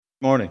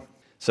Morning.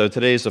 So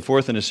today is the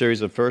fourth in a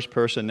series of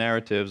first-person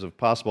narratives of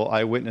possible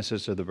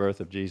eyewitnesses to the birth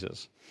of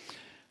Jesus.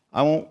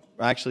 I won't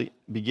actually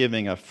be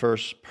giving a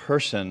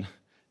first-person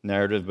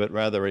narrative, but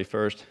rather a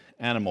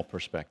first-animal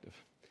perspective.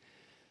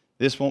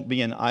 This won't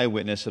be an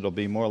eyewitness, it'll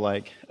be more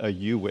like a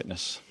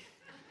ewe-witness,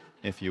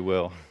 if you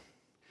will.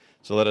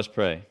 So let us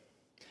pray.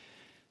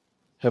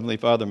 Heavenly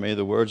Father, may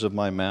the words of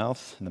my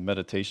mouth and the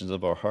meditations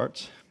of our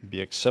hearts be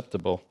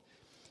acceptable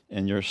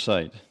in your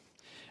sight.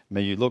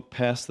 May you look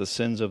past the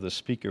sins of the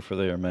speaker, for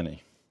they are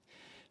many.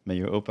 May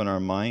you open our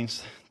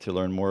minds to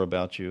learn more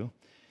about you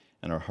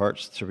and our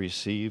hearts to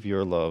receive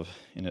your love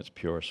in its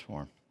purest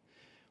form.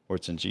 For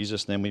it's in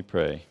Jesus' name we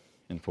pray,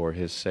 and for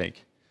his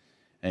sake.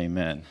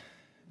 Amen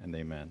and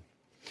amen.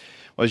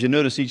 Well, as you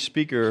notice, each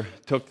speaker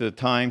took the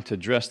time to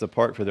dress the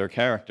part for their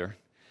character.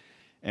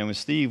 And when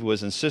Steve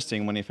was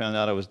insisting, when he found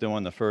out I was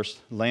doing the first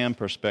lamb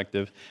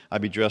perspective,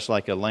 I'd be dressed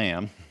like a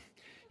lamb,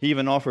 he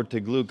even offered to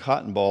glue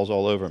cotton balls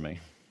all over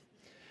me.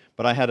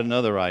 But I had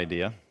another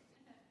idea.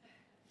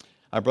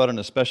 I brought in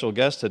a special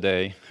guest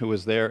today who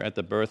was there at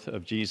the birth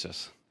of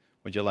Jesus.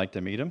 Would you like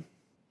to meet him?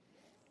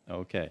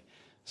 Okay.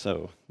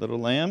 So, little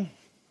lamb.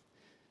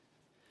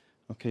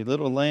 Okay,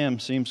 little lamb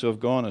seems to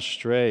have gone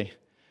astray.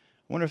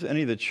 I wonder if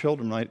any of the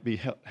children might be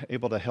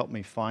able to help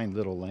me find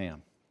little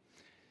lamb.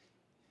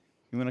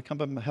 You want to come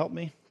up and help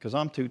me? Because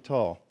I'm too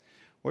tall.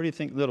 Where do you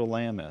think little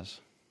lamb is?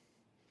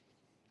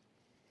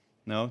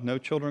 No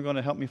children are going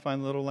to help me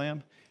find little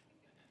lamb?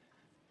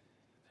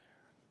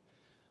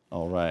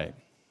 All right,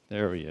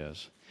 there he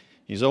is.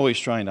 He's always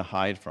trying to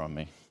hide from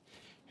me.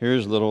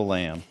 Here's little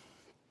lamb.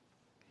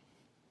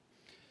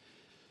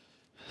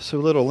 So,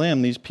 little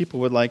lamb, these people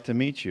would like to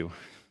meet you.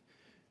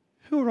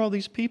 Who are all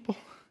these people?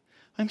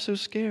 I'm so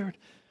scared.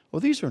 Well,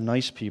 these are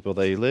nice people.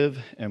 They live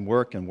and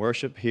work and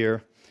worship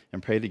here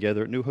and pray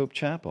together at New Hope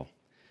Chapel.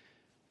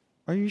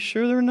 Are you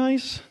sure they're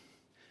nice?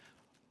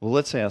 Well,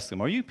 let's ask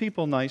them. Are you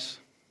people nice?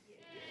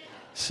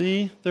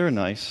 See, they're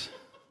nice.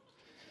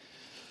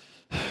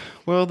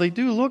 Well, they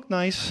do look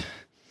nice.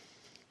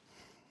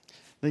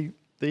 They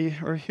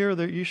are here.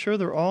 Are you sure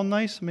they're all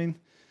nice? I mean,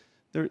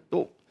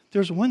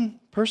 there's one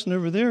person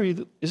over there.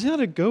 Is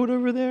that a goat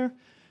over there?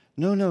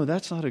 No,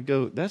 that's not a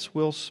goat. That's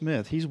Will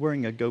Smith. He's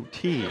wearing a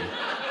goatee.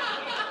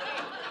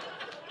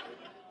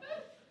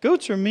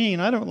 Goats are mean.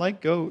 I don't like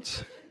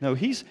goats. No,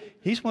 he's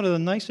one of the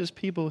nicest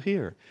people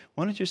here.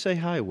 Why don't you say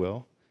hi,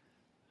 Will?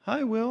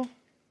 Hi, Will.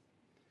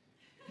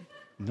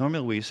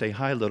 Normally we say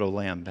hi, little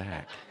lamb,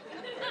 back.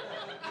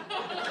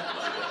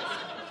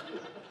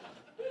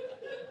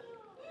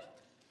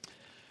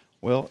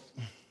 Well,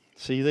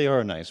 see, they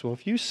are nice. Well,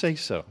 if you say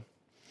so.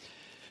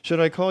 Should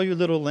I call you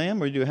little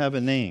lamb, or do you have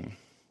a name?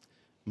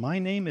 My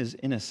name is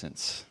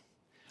Innocence.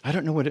 I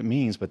don't know what it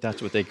means, but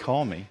that's what they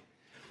call me.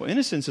 Well,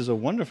 Innocence is a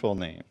wonderful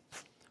name.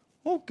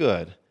 Oh,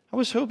 good. I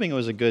was hoping it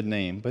was a good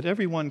name, but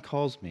everyone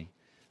calls me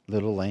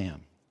Little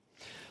Lamb.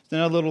 So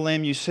now, Little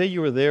Lamb, you say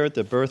you were there at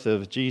the birth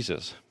of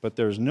Jesus, but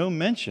there's no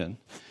mention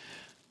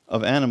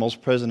of animals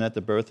present at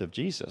the birth of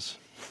Jesus.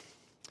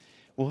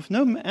 Well, if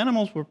no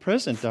animals were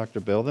present,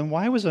 Dr. Bill, then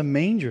why was a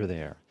manger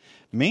there?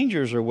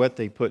 Mangers are what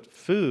they put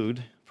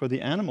food for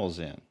the animals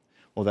in.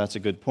 Well, that's a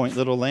good point,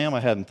 Little Lamb. I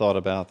hadn't thought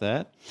about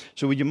that.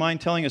 So would you mind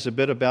telling us a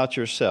bit about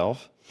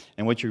yourself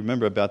and what you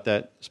remember about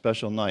that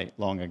special night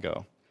long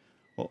ago?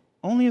 Well,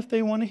 only if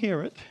they want to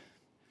hear it.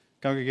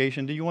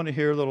 Congregation, do you want to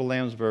hear Little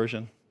Lamb's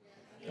version?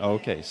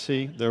 Okay,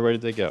 see, they're ready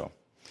to go.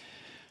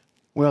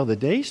 Well, the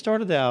day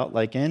started out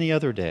like any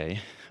other day.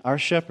 Our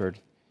shepherd,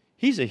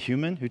 he's a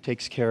human who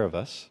takes care of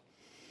us.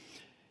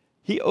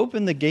 He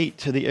opened the gate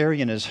to the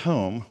area in his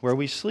home where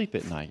we sleep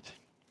at night.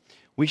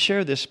 We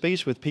share this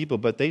space with people,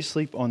 but they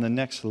sleep on the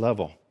next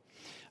level,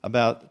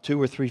 about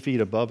 2 or 3 feet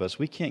above us.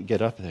 We can't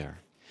get up there.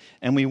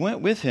 And we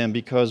went with him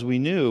because we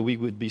knew we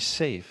would be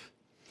safe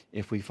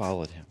if we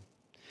followed him.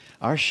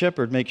 Our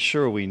shepherd makes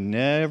sure we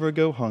never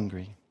go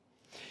hungry.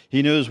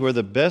 He knows where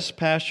the best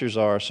pastures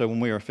are, so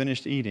when we are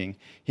finished eating,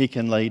 he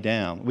can lay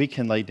down. We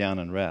can lay down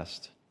and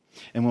rest.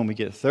 And when we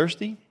get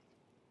thirsty,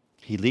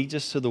 he leads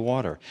us to the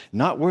water,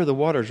 not where the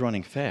water is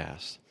running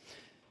fast,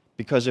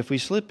 because if we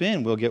slip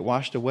in, we'll get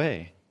washed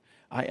away.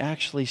 I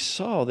actually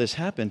saw this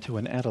happen to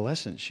an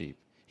adolescent sheep.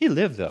 He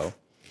lived, though.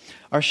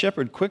 Our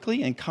shepherd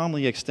quickly and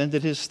calmly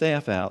extended his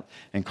staff out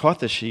and caught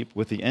the sheep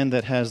with the end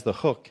that has the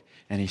hook,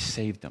 and he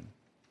saved them.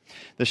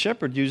 The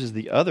shepherd uses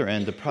the other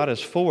end to prod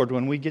us forward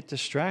when we get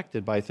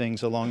distracted by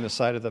things along the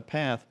side of the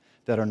path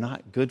that are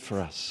not good for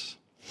us.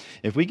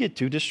 If we get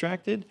too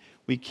distracted,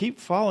 we keep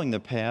following the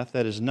path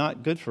that is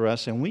not good for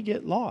us, and we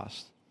get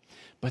lost.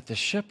 But the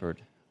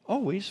shepherd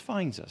always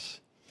finds us,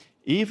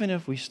 even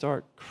if we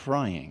start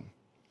crying.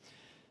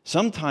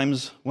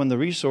 Sometimes when the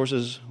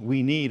resources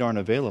we need aren't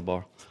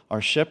available,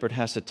 our shepherd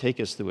has to take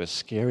us through a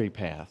scary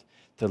path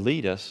to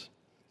lead us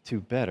to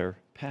better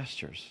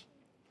pastures.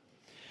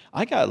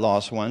 I got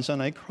lost once,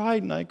 and I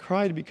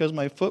cried because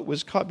my foot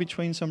was caught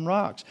between some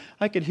rocks.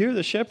 I could hear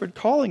the shepherd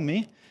calling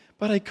me,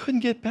 but I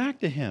couldn't get back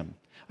to him.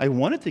 I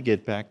wanted to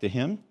get back to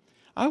him.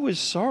 I was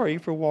sorry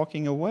for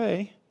walking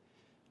away.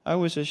 I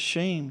was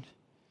ashamed.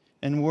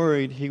 and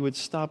worried he would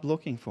stop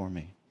looking for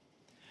me.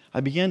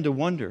 I began to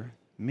wonder,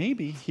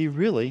 maybe he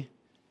really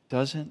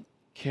doesn't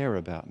care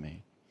about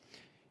me.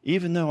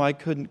 Even though I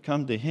couldn't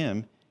come to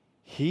him,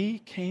 he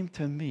came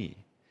to me,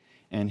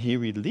 and he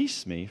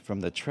released me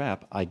from the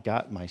trap I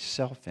got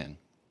myself in.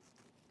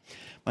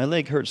 My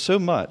leg hurt so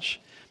much,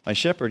 my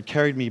shepherd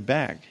carried me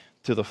back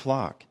to the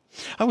flock.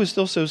 I was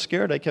still so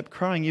scared I kept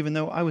crying even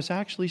though I was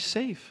actually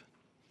safe.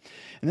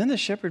 And then the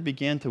shepherd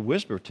began to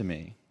whisper to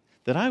me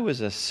that I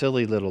was a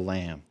silly little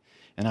lamb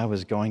and I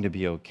was going to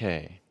be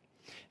okay.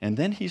 And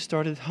then he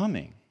started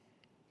humming.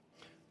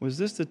 Was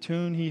this the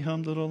tune he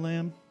hummed, Little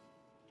Lamb?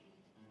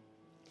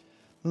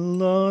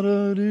 La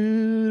da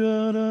doo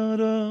da da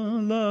da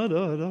la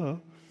da da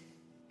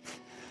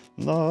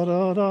la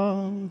da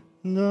da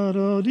la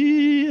da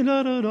dee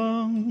la da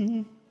da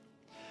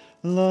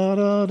la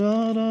da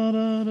da da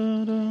da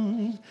da da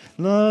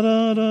la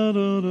da da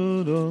da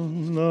da da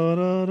la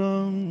da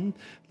da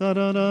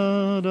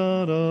la da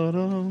da da da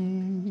da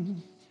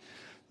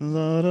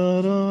la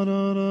da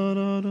da da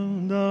da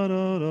da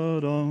da da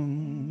da.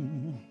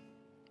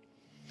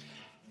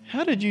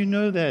 How did you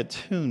know that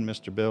tune,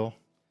 Mr. Bill?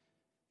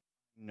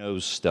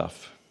 Knows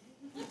stuff.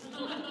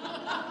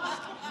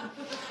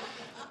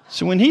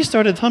 So when he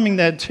started humming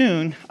that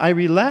tune, I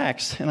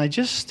relaxed and I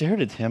just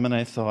stared at him and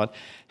I thought,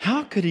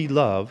 how could he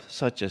love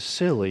such a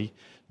silly,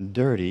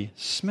 dirty,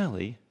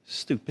 smelly,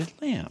 stupid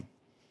lamb?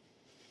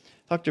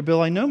 Dr.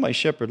 Bill, I know my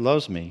shepherd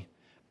loves me,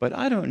 but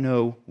I don't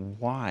know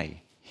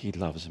why he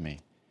loves me.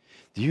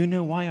 Do you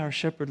know why our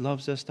shepherd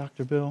loves us,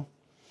 Dr. Bill?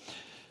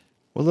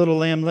 Well, little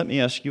lamb, let me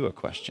ask you a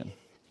question.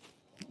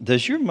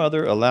 Does your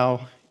mother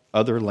allow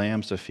other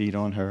lambs to feed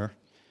on her?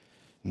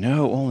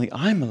 No, only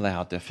I'm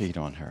allowed to feed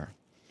on her.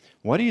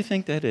 Why do you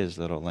think that is,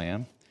 little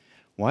lamb?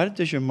 Why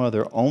does your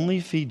mother only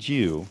feed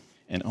you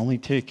and only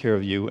take care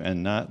of you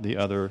and not the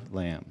other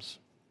lambs?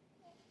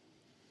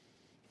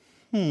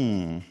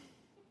 Oh,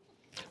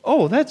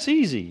 that's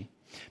easy.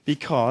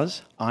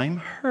 Because I'm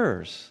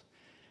hers.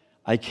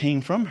 I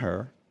came from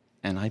her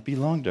and I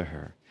belong to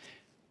her.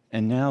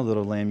 And now,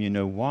 little lamb, you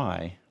know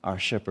why our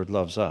shepherd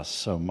loves us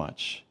so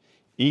much.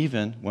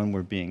 Even when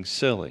we're being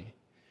silly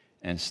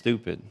and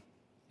stupid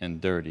and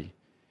dirty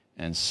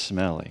and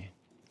smelly.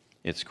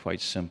 It's quite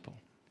simple.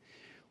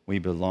 We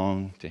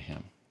belong to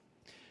him.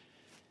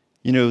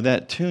 You know,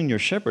 that tune your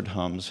shepherd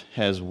hums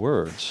has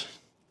words.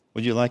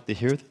 Would you like to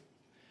hear them?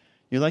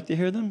 You like to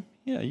hear them?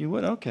 Yeah, you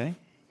would? Okay.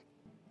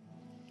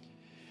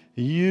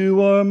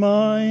 You are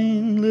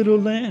mine, little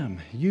lamb,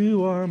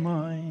 you are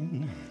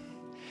mine.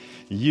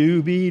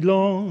 You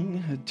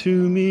belong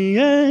to me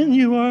and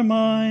you are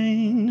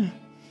mine.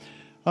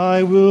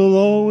 I will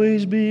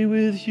always be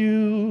with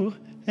you,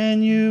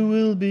 and you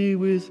will be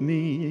with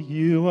me.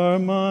 You are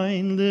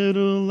mine,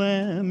 little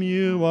lamb,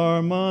 you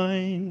are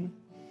mine.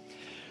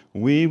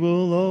 We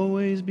will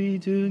always be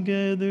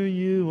together,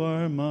 you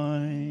are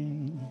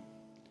mine.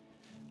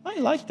 I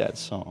like that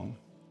song.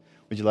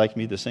 Would you like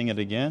me to sing it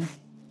again?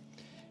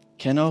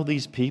 Can all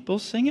these people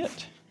sing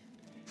it?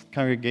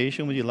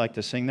 Congregation, would you like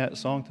to sing that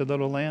song to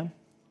Little Lamb?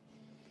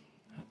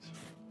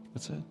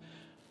 What's that?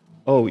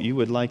 Oh, you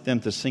would like them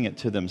to sing it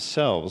to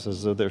themselves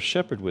as though their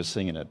shepherd was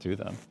singing it to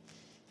them.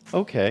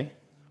 Okay,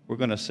 we're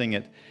going to sing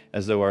it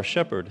as though our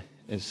shepherd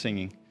is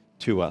singing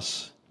to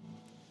us.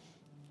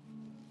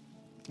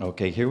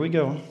 Okay, here we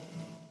go.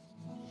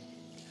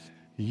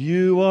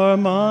 You are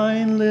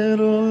mine,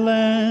 little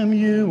lamb,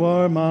 you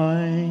are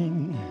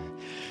mine.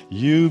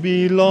 You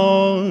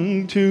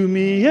belong to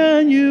me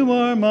and you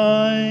are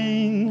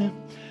mine.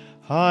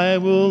 I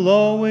will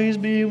always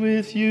be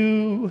with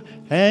you,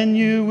 and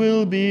you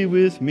will be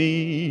with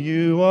me.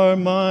 You are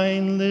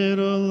mine,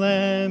 little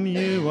lamb,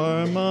 you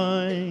are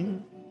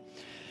mine.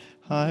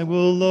 I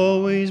will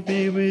always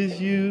be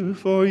with you,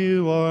 for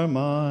you are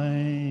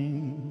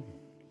mine.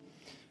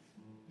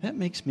 That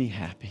makes me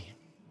happy.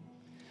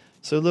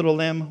 So, little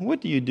lamb,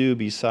 what do you do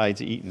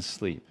besides eat and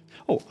sleep?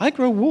 Oh, I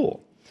grow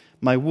wool.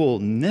 My wool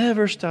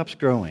never stops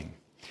growing.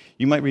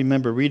 You might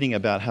remember reading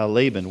about how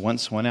Laban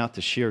once went out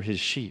to shear his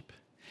sheep.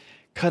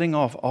 Cutting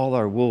off all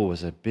our wool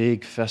was a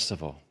big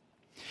festival.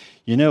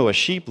 You know, a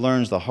sheep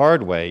learns the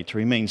hard way to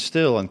remain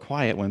still and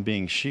quiet when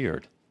being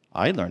sheared.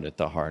 I learned it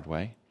the hard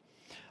way.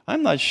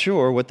 I'm not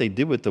sure what they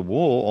did with the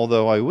wool,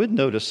 although I would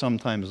notice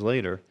sometimes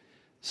later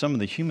some of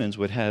the humans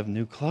would have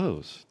new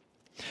clothes.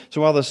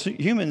 So while the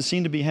humans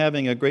seemed to be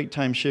having a great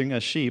time shearing a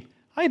sheep,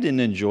 I didn't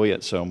enjoy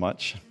it so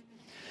much.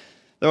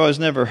 Though I was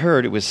never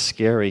hurt, it was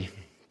scary.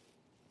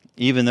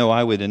 Even though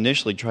I would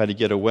initially try to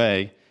get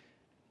away,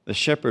 the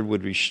shepherd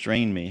would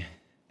restrain me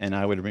and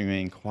I would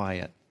remain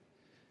quiet.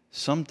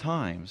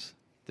 Sometimes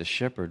the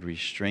shepherd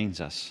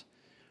restrains us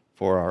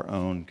for our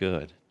own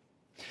good.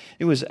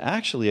 It was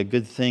actually a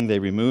good thing they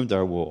removed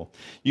our wool.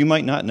 You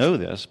might not know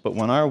this, but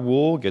when our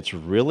wool gets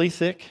really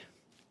thick,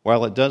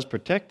 while it does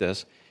protect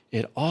us,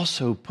 it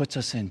also puts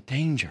us in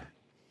danger.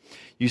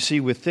 You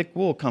see, with thick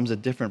wool comes a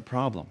different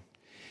problem.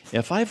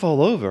 If I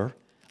fall over,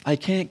 I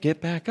can't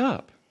get back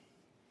up.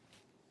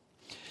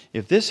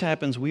 If this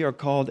happens, we are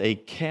called a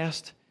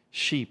cast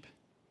sheep.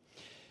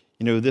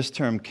 You know, this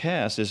term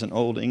cast is an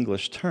old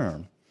English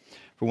term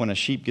for when a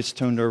sheep gets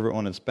turned over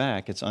on its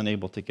back, it's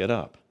unable to get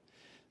up.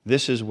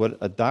 This is what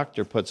a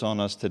doctor puts on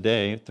us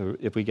today.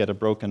 If we get a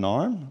broken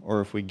arm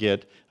or if we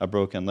get a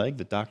broken leg,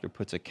 the doctor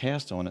puts a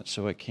cast on it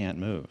so it can't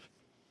move.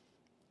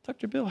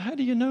 Dr. Bill, how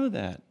do you know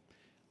that?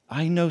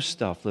 I know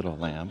stuff, little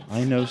lamb.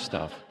 I know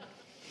stuff.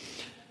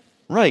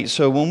 Right,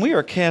 so when we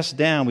are cast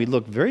down, we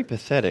look very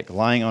pathetic,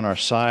 lying on our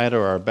side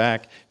or our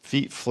back,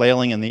 feet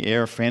flailing in the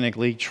air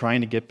frantically, trying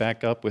to get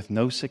back up with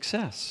no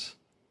success.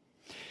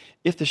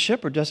 If the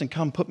shepherd doesn't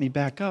come put me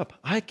back up,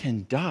 I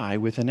can die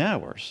within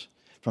hours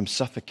from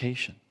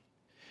suffocation.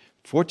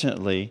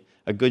 Fortunately,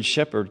 a good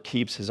shepherd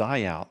keeps his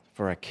eye out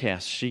for a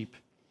cast sheep.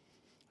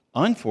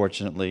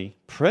 Unfortunately,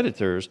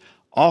 predators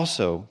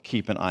also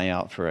keep an eye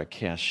out for a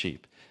cast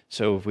sheep.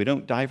 So if we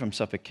don't die from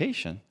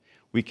suffocation,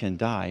 we can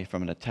die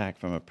from an attack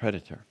from a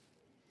predator.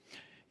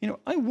 You know,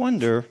 I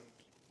wonder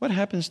what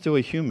happens to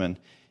a human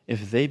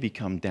if they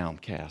become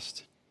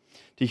downcast.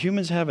 Do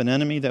humans have an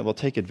enemy that will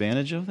take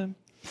advantage of them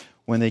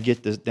when they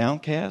get this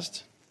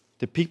downcast?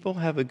 Do people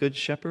have a good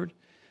shepherd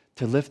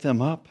to lift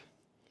them up?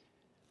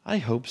 I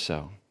hope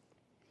so.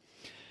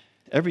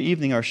 Every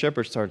evening our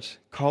shepherd starts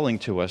calling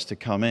to us to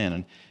come in.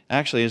 And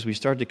actually, as we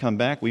start to come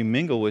back, we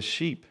mingle with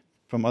sheep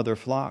from other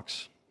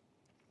flocks.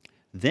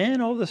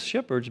 Then all the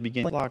shepherds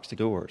begin flocks to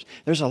doors.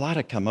 There's a lot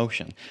of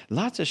commotion,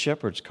 lots of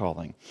shepherds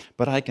calling,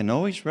 but I can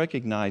always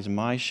recognize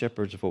my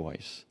shepherd's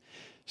voice.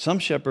 Some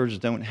shepherds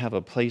don't have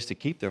a place to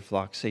keep their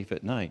flock safe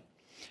at night,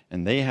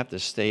 and they have to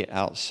stay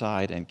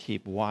outside and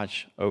keep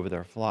watch over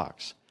their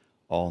flocks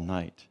all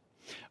night.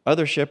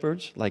 Other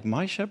shepherds, like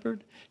my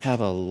shepherd,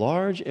 have a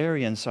large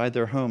area inside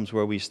their homes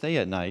where we stay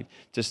at night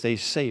to stay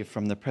safe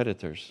from the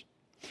predators.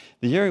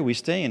 The area we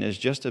stay in is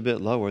just a bit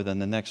lower than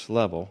the next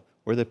level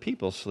where the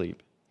people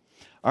sleep.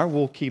 Our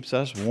wool keeps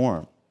us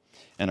warm,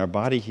 and our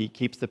body heat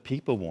keeps the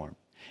people warm,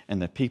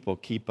 and the people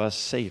keep us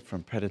safe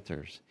from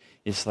predators.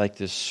 It's like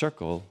this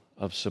circle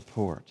of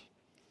support.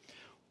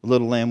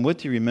 Little lamb, what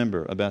do you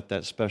remember about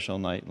that special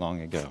night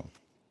long ago?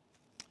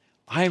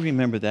 I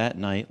remember that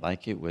night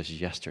like it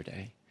was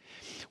yesterday.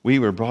 We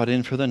were brought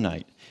in for the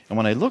night, and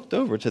when I looked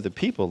over to the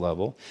people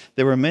level,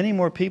 there were many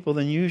more people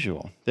than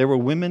usual. There were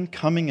women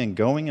coming and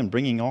going and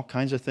bringing all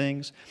kinds of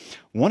things.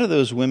 One of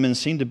those women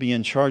seemed to be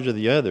in charge of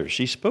the others.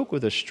 She spoke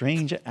with a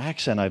strange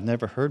accent I've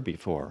never heard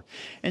before,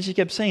 and she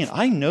kept saying,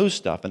 "I know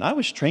stuff, and I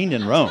was trained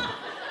in Rome."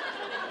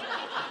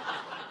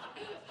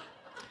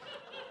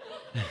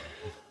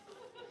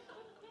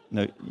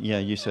 No, yeah,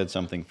 you said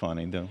something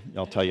funny, though.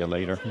 I'll tell you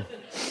later.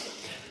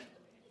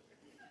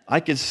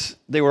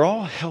 They were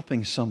all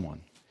helping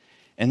someone.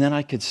 And then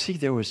I could see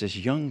there was this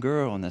young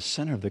girl in the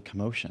center of the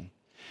commotion.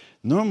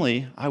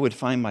 Normally, I would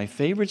find my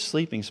favorite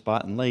sleeping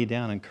spot and lay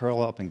down and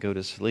curl up and go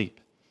to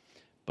sleep.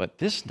 But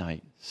this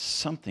night,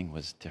 something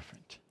was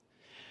different.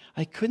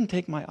 I couldn't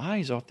take my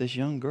eyes off this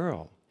young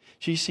girl.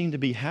 She seemed to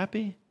be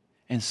happy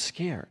and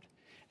scared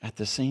at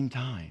the same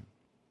time.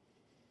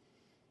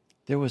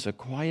 There was a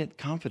quiet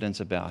confidence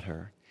about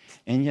her,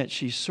 and yet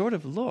she sort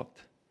of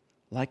looked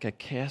like a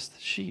cast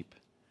sheep,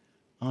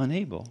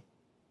 unable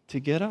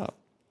to get up.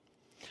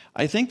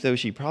 I think, though,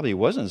 she probably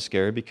wasn't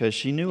scared because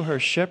she knew her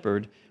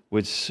shepherd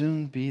would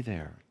soon be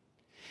there.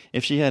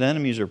 If she had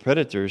enemies or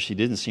predators, she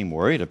didn't seem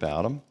worried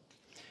about them.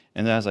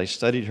 And as I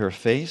studied her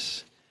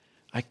face,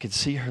 I could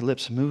see her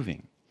lips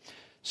moving.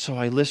 So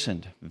I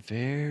listened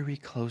very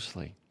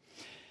closely.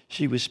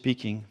 She was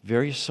speaking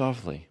very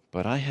softly,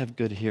 but I have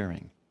good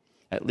hearing.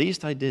 At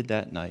least I did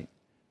that night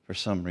for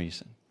some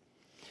reason.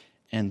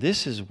 And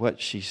this is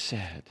what she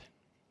said.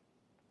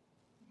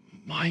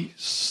 "My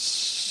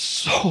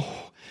soul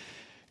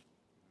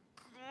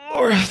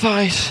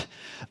glorifies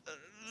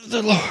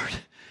the Lord.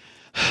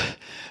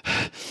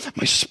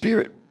 My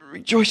spirit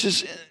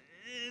rejoices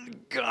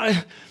in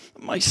God,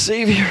 my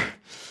Savior,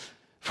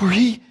 for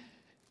He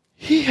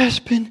has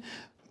been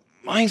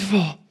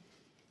mindful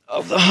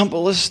of the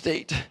humble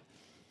estate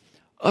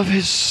of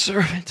His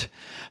servant."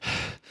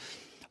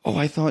 Oh,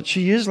 I thought,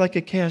 she is like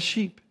a cast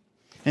sheep.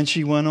 And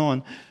she went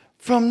on,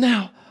 "From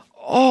now,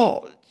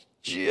 all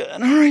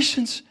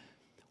generations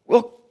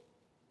will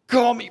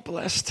call me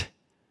blessed,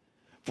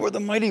 for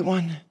the Mighty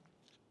One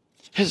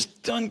has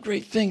done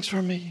great things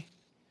for me.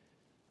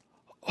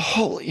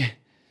 Holy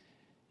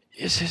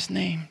is His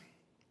name."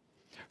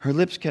 Her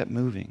lips kept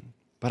moving,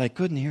 but I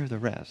couldn't hear the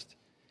rest.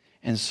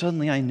 And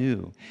suddenly I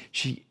knew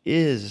she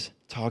is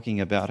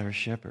talking about her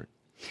shepherd.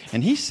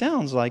 And he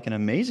sounds like an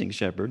amazing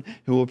shepherd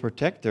who will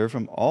protect her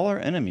from all her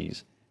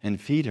enemies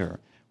and feed her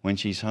when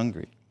she's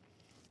hungry.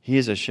 He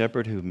is a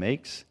shepherd who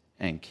makes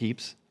and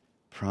keeps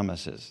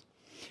promises.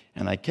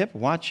 And I kept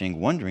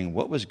watching, wondering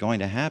what was going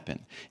to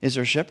happen. Is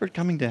her shepherd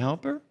coming to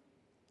help her?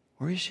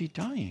 Or is she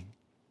dying?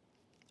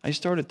 I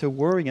started to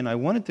worry and I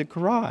wanted to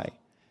cry.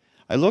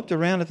 I looked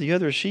around at the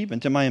other sheep,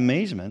 and to my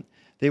amazement,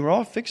 they were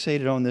all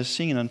fixated on this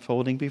scene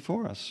unfolding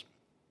before us.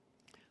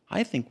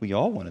 I think we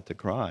all wanted to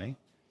cry.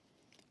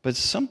 But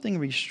something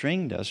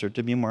restrained us, or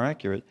to be more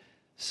accurate,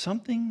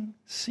 something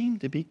seemed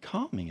to be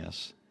calming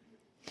us.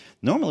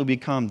 Normally we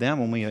calm down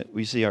when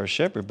we see our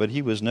shepherd, but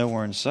he was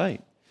nowhere in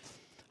sight.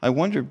 I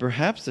wondered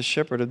perhaps the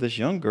shepherd of this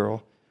young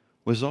girl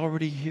was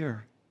already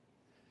here.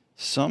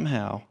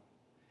 Somehow,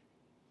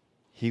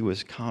 he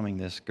was calming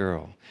this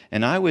girl.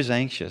 And I was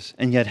anxious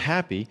and yet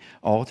happy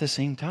all at the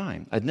same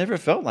time. I'd never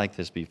felt like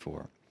this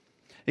before,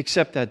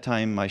 except that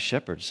time my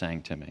shepherd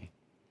sang to me.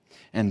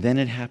 And then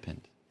it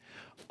happened.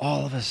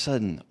 All of a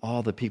sudden,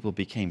 all the people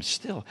became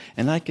still,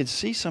 and I could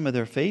see some of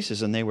their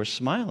faces, and they were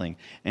smiling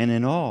and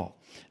in awe.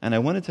 And I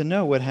wanted to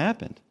know what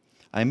happened.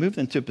 I moved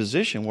into a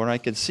position where I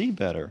could see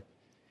better.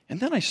 And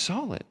then I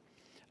saw it.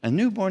 A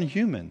newborn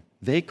human,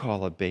 they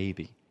call a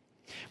baby.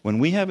 When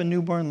we have a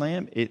newborn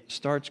lamb, it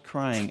starts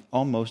crying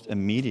almost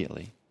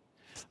immediately.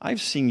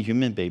 I've seen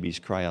human babies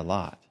cry a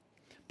lot.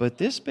 But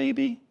this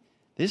baby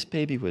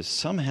was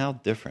somehow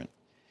different.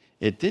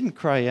 It didn't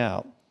cry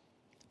out,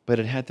 but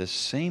it had the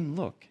same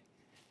look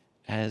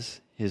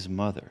as his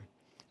mother,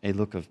 a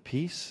look of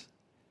peace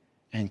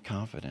and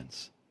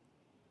confidence.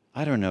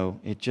 I don't know,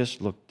 it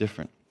just looked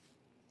different.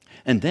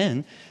 And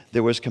then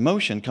there was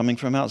commotion coming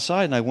from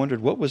outside, and I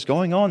wondered what was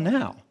going on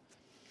now.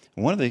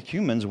 One of the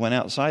humans went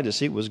outside to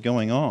see what was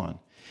going on.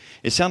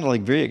 It sounded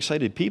like very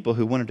excited people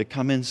who wanted to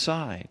come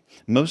inside.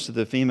 Most of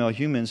the female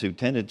humans who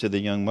tended to the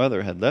young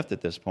mother had left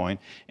at this point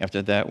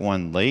after that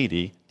one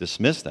lady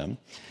dismissed them.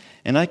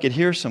 And I could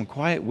hear some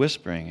quiet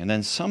whispering, and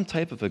then some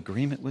type of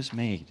agreement was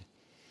made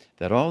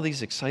that all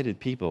these excited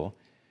people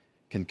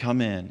can come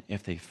in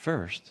if they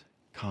first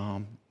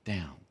calm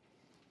down.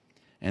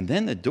 And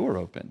then the door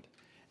opened,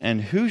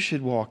 and who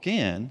should walk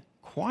in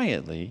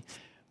quietly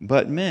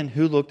but men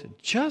who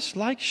looked just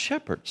like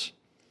shepherds.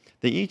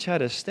 They each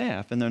had a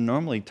staff, and their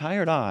normally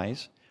tired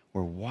eyes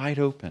were wide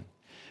open.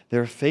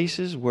 Their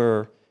faces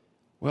were,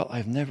 well,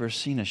 I've never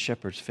seen a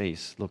shepherd's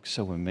face look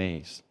so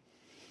amazed.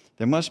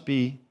 Those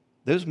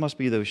must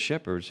be those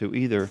shepherds who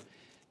either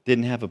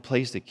didn't have a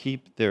place to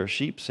keep their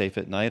sheep safe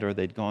at night, or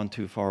they'd gone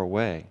too far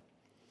away.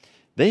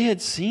 They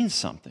had seen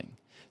something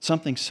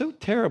so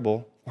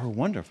terrible or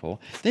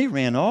wonderful, they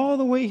ran all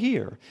the way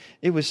here.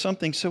 It was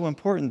something so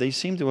important, they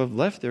seemed to have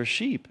left their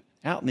sheep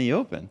out in the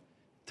open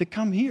to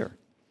come here.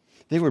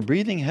 They were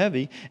breathing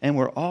heavy and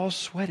were all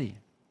sweaty.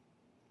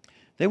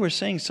 They were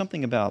saying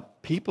something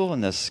about people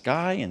in the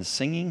sky and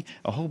singing,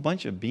 a whole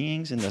bunch of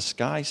beings in the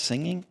sky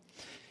singing.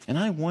 And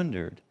I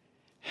wondered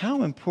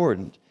how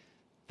important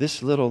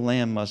this little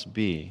lamb must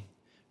be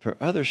for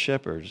other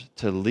shepherds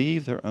to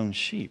leave their own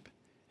sheep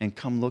and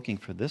come looking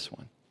for this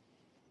one.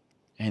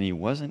 And he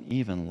wasn't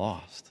even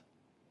lost.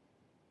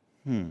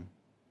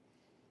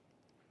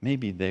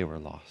 Maybe they were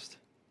lost.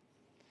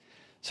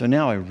 So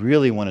now I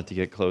really wanted to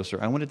get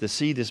closer. I wanted to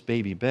see this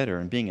baby better,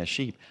 and being a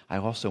sheep, I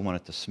also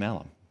wanted to smell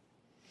him.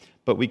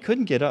 But we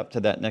couldn't get up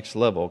to that next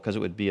level because it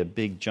would be a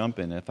big jump,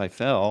 and if I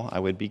fell, I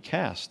would be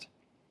cast.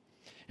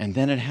 And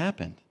then it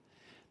happened.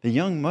 The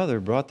young mother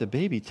brought the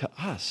baby to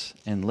us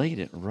and laid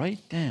it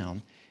right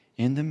down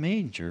in the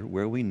manger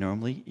where we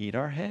normally eat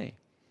our hay.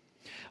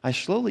 I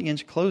slowly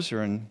inched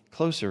closer and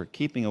closer,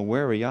 keeping a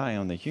wary eye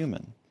on the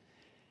human.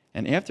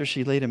 And after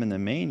she laid him in the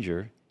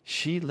manger,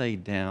 she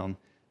laid down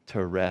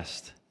to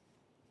rest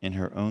in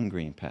her own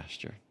green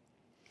pasture.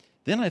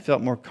 Then I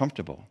felt more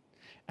comfortable.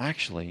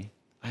 Actually,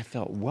 I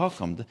felt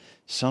welcomed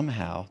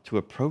somehow to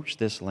approach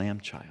this lamb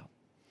child.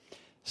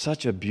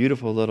 Such a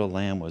beautiful little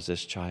lamb was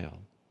this child.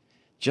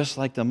 Just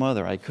like the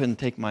mother, I couldn't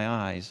take my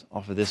eyes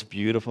off of this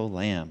beautiful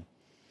lamb.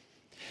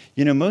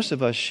 You know, most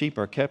of us sheep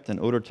are kept in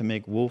order to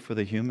make wool for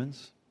the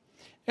humans.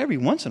 Every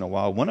once in a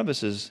while, one of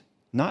us is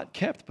not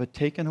kept but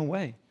taken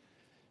away,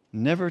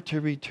 never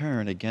to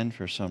return again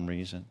for some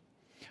reason.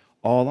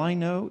 All I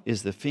know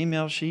is the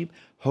female sheep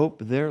hope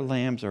their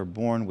lambs are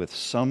born with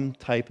some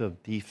type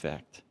of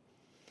defect.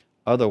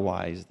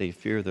 Otherwise, they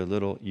fear their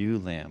little ewe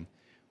lamb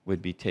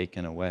would be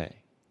taken away.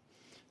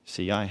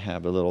 See, I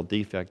have a little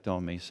defect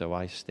on me, so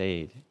I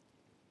stayed.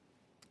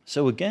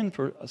 So again,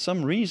 for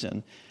some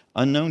reason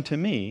unknown to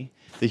me,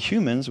 the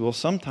humans will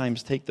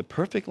sometimes take the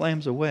perfect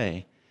lambs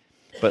away,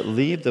 but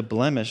leave the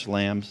blemished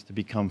lambs to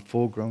become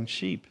full-grown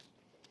sheep.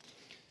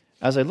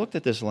 As I looked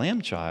at this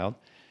lamb child,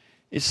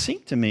 it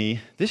seemed to me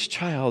this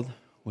child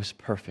was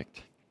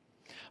perfect.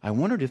 I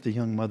wondered if the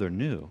young mother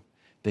knew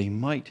they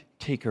might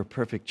take her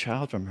perfect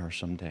child from her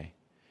someday.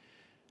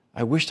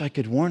 I wished I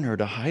could warn her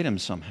to hide him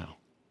somehow.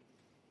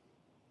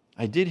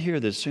 I did hear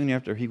that soon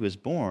after he was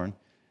born,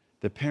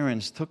 the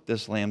parents took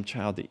this lamb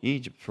child to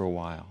Egypt for a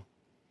while.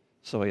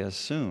 So I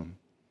assume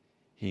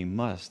he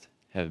must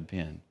have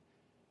been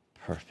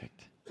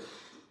perfect.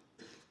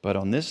 But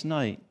on this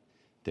night,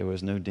 there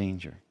was no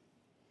danger,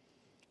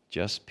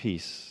 just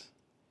peace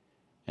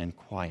and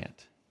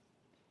quiet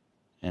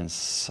and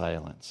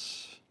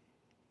silence.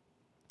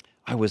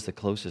 I was the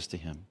closest to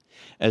him.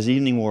 As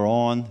evening wore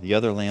on, the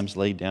other lambs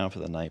laid down for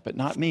the night, but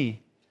not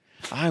me.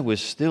 I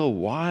was still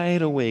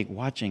wide awake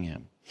watching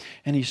him.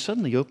 And he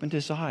suddenly opened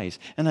his eyes,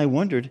 and I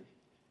wondered,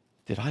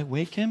 did I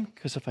wake him?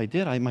 Because if I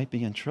did, I might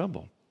be in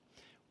trouble.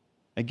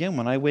 Again,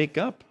 when I wake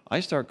up, I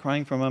start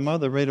crying for my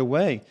mother right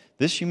away.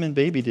 This human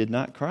baby did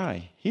not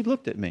cry. He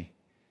looked at me.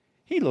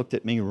 He looked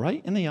at me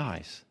right in the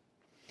eyes.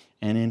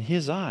 And in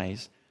his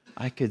eyes,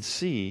 I could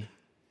see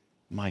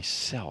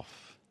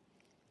myself,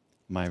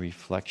 my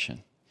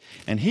reflection.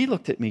 And he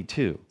looked at me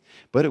too,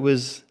 but it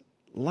was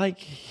like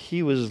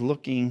he was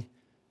looking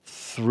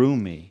through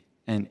me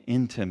and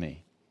into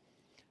me,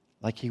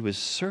 like he was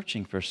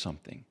searching for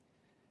something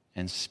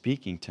and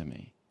speaking to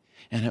me.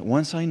 And at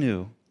once I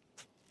knew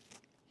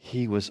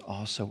he was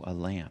also a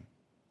lamb.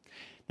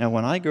 Now,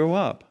 when I grow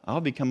up,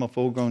 I'll become a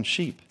full-grown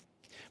sheep.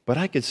 But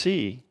I could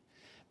see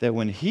that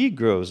when he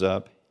grows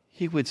up,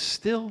 he would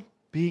still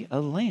be a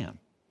lamb.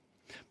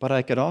 But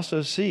I could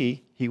also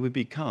see he would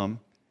become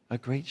a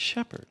great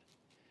shepherd.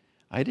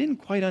 I didn't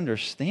quite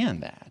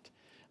understand that.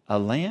 A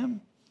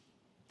lamb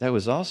that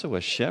was also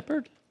a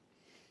shepherd?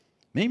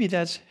 Maybe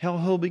that's how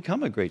he'll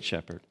become a great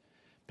shepherd,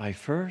 by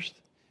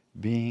first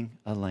being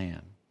a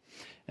lamb.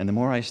 And the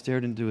more I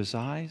stared into his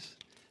eyes,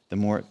 the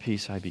more at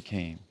peace I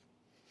became.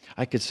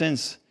 I could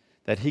sense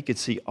that he could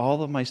see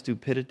all of my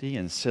stupidity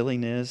and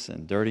silliness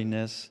and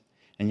dirtiness,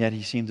 and yet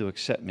he seemed to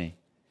accept me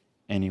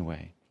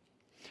anyway.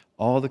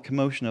 All the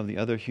commotion of the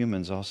other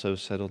humans also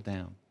settled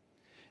down,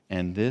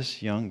 and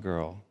this young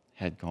girl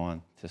had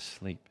gone to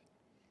sleep.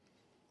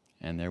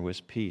 And there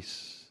was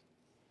peace,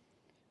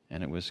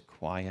 and it was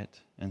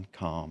quiet and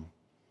calm,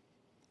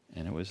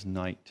 and it was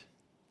night.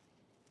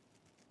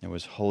 There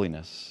was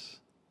holiness.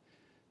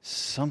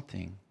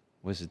 Something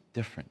was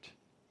different,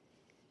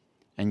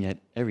 and yet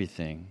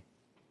everything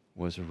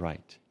was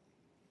right.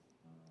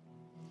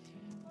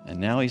 And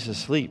now he's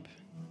asleep.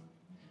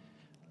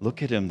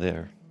 Look at him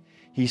there.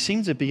 He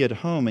seems to be at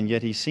home, and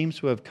yet he seems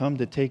to have come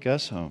to take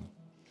us home,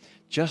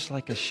 just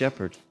like a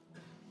shepherd.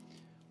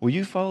 Will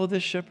you follow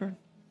this shepherd?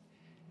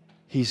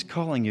 He's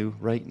calling you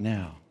right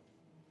now.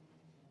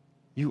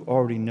 You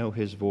already know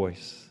his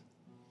voice.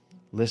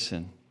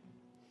 Listen,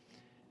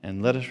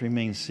 and let us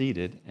remain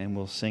seated, and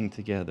we'll sing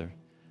together,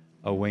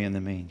 Away in the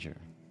Manger.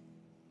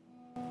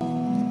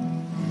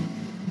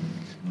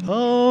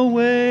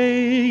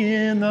 Away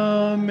in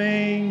the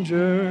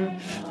manger,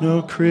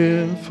 no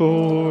crib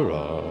for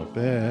a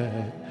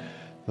bed,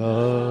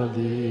 the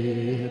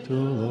little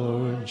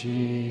Lord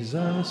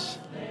Jesus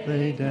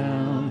lay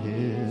down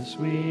his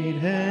sweet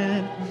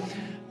head.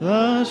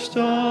 The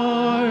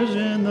stars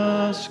in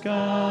the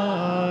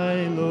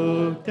sky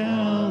looked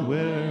down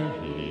where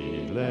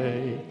he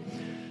lay.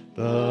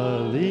 The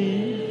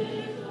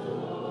little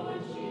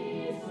Lord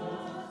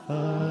Jesus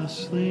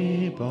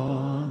asleep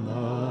on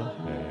the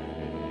hay.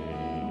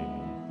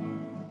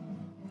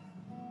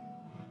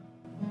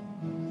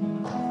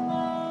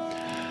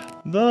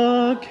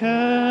 The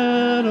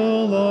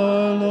cattle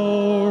are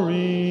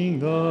lowing,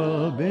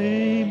 the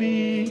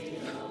baby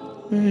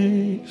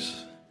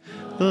wakes.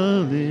 The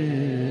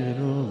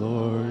little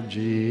Lord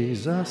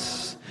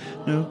Jesus,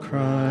 no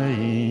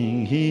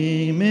crying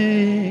he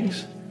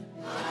makes.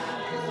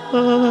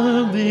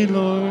 Love thee,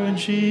 Lord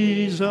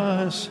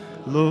Jesus,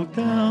 look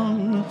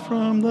down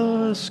from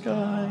the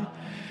sky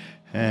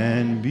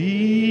and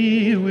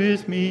be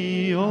with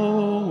me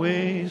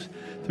always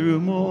through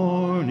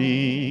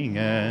morning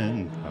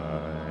and night.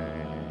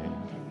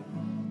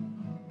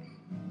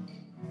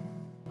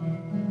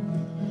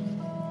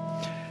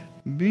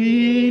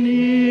 Be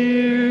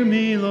near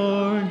me,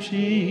 Lord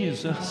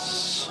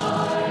Jesus.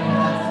 I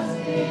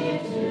ask thee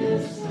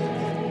to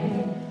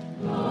stay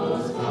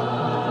close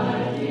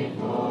by me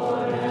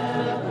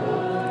forever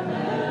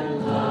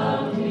and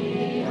love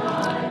me,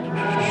 I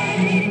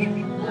pray.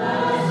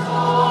 Bless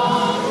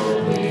all the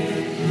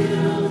weak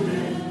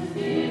children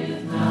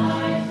with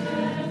thy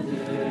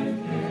tender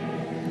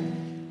care,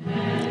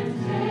 and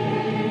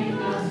take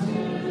us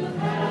to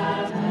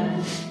heaven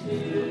to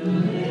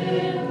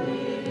live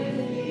with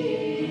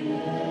thee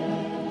there.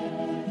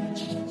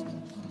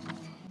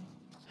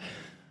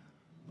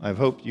 I've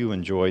hoped you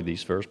enjoyed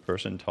these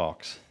first-person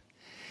talks.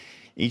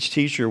 Each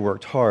teacher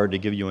worked hard to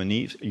give you a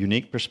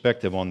unique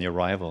perspective on the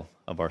arrival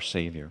of our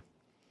Savior.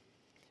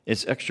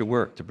 It's extra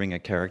work to bring a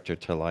character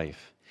to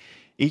life.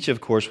 Each, of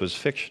course, was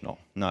fictional,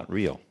 not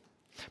real.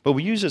 But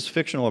we use this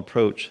fictional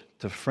approach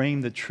to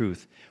frame the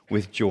truth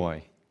with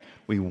joy.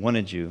 We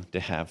wanted you to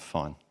have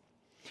fun.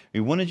 We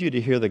wanted you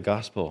to hear the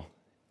gospel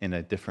in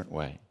a different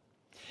way.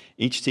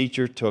 Each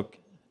teacher took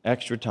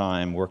extra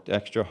time, worked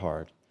extra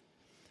hard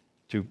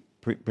to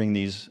bring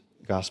these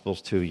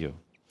gospels to you.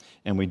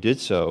 And we did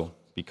so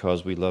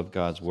because we love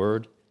God's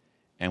word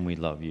and we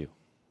love you.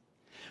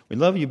 We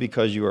love you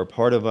because you are a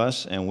part of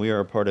us and we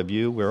are a part of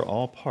you. We're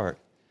all part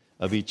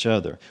of each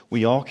other.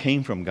 We all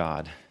came from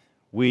God.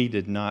 We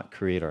did not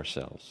create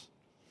ourselves.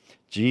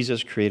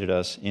 Jesus created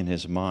us in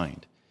his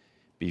mind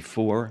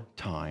before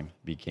time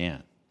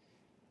began.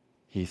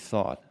 He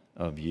thought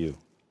of you.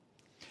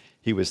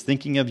 He was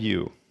thinking of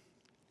you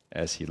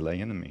as he lay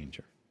in the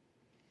manger.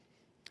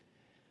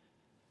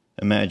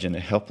 Imagine a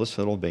helpless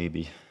little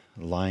baby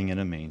lying in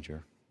a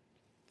manger,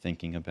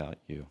 thinking about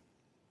you,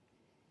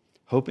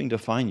 hoping to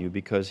find you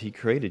because he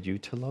created you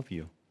to love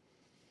you.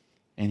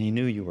 And he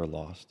knew you were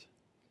lost.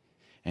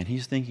 And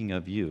he's thinking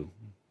of you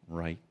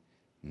right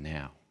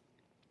now.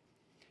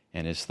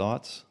 And his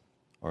thoughts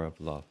are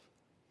of love.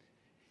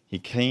 He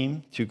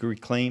came to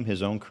reclaim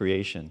his own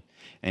creation,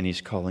 and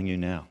he's calling you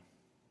now.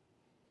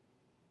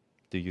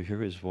 Do you hear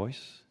his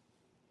voice?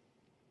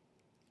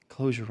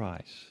 Close your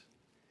eyes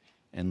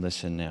and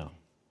listen now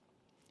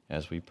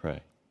as we pray.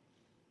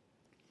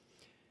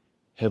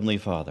 Heavenly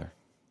Father,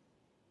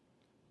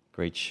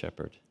 great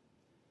shepherd,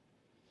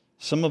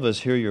 some of us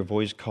hear your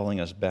voice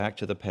calling us back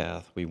to the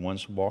path we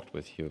once walked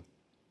with you,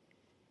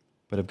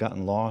 but have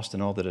gotten lost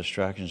in all the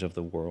distractions of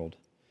the world,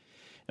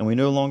 and we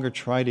no longer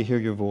try to hear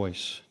your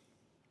voice.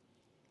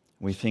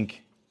 We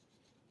think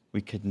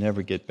we could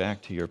never get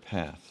back to your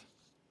path.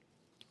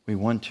 We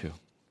want to,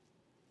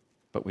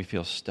 but we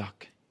feel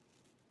stuck.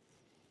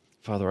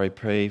 Father, I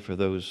pray for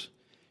those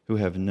who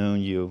have known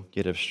you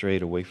yet have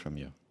strayed away from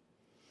you.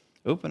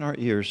 Open our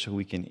ears so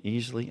we can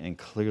easily and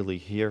clearly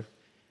hear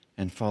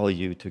and follow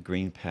you to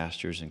green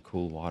pastures and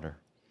cool water.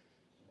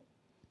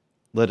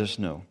 Let us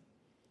know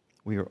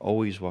we are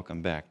always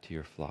welcome back to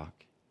your flock.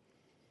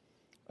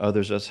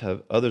 Others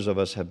of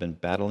us have been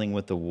battling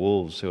with the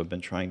wolves who have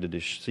been trying to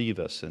deceive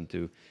us and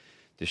to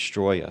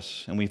destroy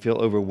us. And we feel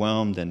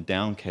overwhelmed and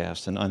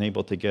downcast and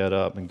unable to get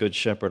up. And Good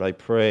Shepherd, I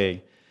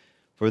pray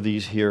for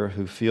these here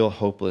who feel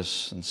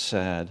hopeless and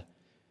sad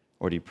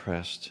or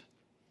depressed.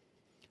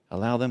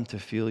 Allow them to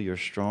feel your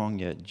strong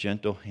yet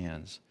gentle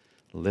hands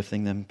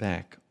lifting them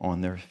back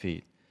on their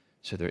feet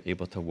so they're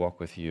able to walk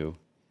with you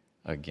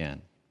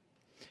again.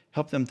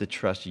 Help them to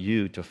trust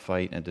you to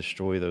fight and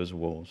destroy those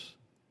wolves.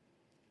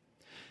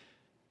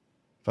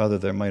 Father,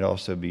 there might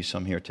also be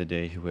some here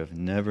today who have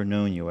never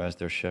known you as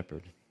their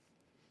shepherd.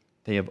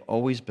 They have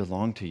always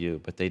belonged to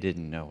you, but they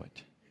didn't know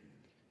it.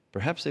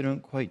 Perhaps they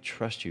don't quite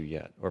trust you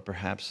yet, or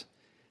perhaps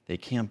they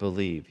can't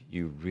believe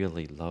you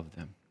really love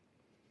them.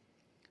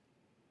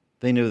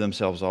 They know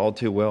themselves all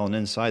too well, and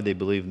inside they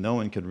believe no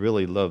one could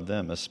really love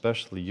them,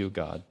 especially you,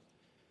 God.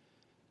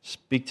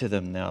 Speak to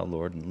them now,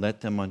 Lord, and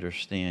let them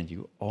understand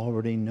you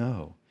already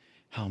know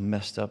how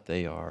messed up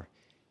they are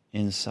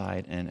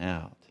inside and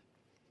out.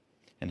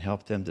 And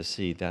help them to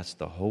see that's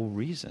the whole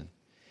reason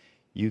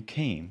you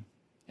came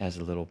as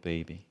a little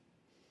baby,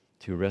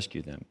 to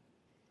rescue them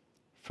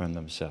from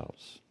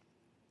themselves.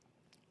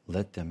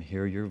 Let them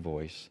hear your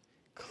voice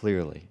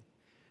clearly,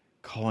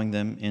 calling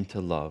them into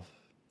love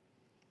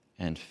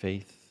and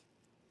faith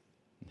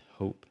and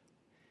hope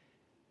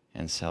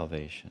and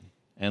salvation.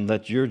 And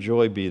let your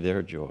joy be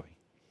their joy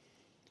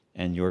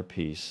and your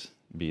peace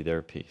be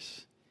their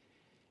peace.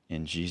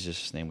 In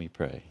Jesus' name we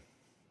pray.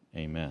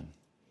 Amen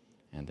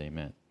and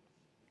amen.